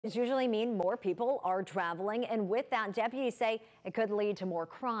Usually mean more people are traveling, and with that, deputies say it could lead to more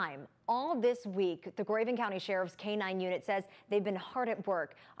crime. All this week, the Craven County Sheriff's K-9 Unit says they've been hard at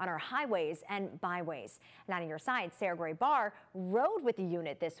work on our highways and byways. And on your side, Sarah Gray Barr rode with the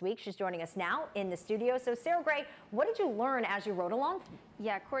unit this week. She's joining us now in the studio. So Sarah Gray, what did you learn as you rode along?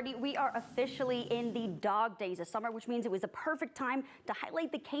 Yeah, Courtney, we are officially in the dog days of summer, which means it was a perfect time to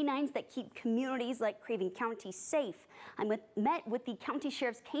highlight the canines that keep communities like Craven County safe. I met with the County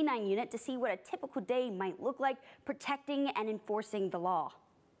Sheriff's K-9 Unit to see what a typical day might look like protecting and enforcing the law.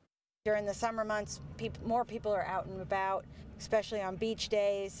 During the summer months, more people are out and about, especially on beach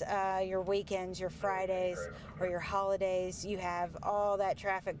days, your weekends, your Fridays, or your holidays. You have all that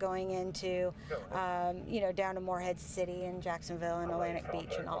traffic going into, down to Morehead City and Jacksonville and Atlantic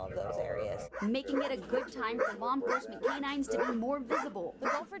Beach and all of those areas. Making it a good time for law enforcement canines to be more visible. The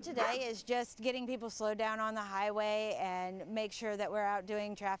goal for today is just getting people slowed down on the highway and make sure that we're out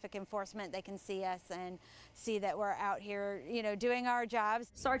doing traffic enforcement. They can see us and see that we're out here, doing our jobs.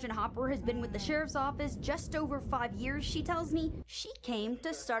 Sergeant Hopper has been with the sheriff's office just over 5 years. She tells me she came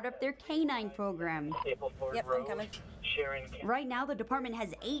to start up their canine program. Yep, I'm coming. Right now, the department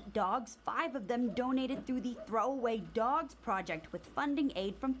has 8 dogs, 5 of them donated through the Throwaway Dogs Project with funding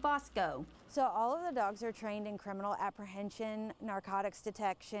aid from Fosco. So all of the dogs are trained in criminal apprehension, narcotics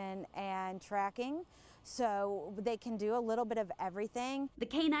detection, and tracking. So they can do a little bit of everything. The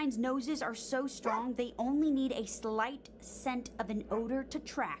canines' noses are so strong, they only need a slight scent of an odor to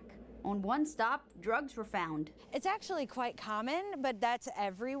track. On one stop, drugs were found. It's actually quite common, but that's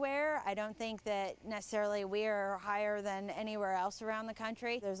everywhere. I don't think that necessarily we are higher than anywhere else around the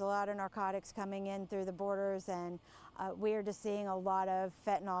country. There's a lot of narcotics coming in through the borders, and we're just seeing a lot of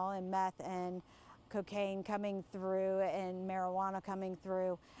fentanyl and meth and cocaine coming through and marijuana coming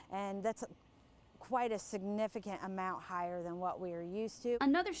through, and that's quite a significant amount higher than what we are used to.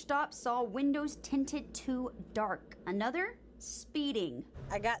 Another stop saw windows tinted to dark. Another, speeding.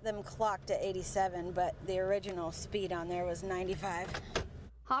 I got them clocked at 87, but the original speed on there was 95.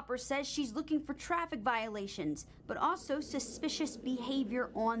 Hopper says she's looking for traffic violations, but also suspicious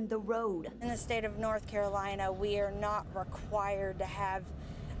behavior on the road. In the state of North Carolina, we are not required to have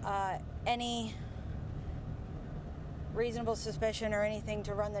any reasonable suspicion or anything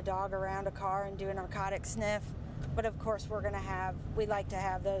to run the dog around a car and do a narcotic sniff. But of course we like to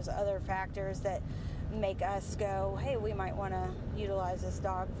have those other factors that make us go, hey, we might want to utilize this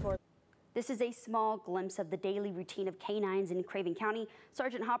dog for. This is a small glimpse of the daily routine of canines in Craven County.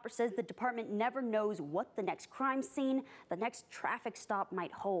 Sergeant Hopper says the department never knows what the next crime scene, the next traffic stop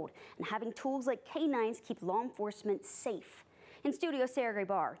might hold. And having tools like canines keep law enforcement safe. In studio, Sarah Gray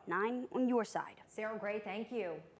Barr, 9 on your side. Sarah Gray, thank you.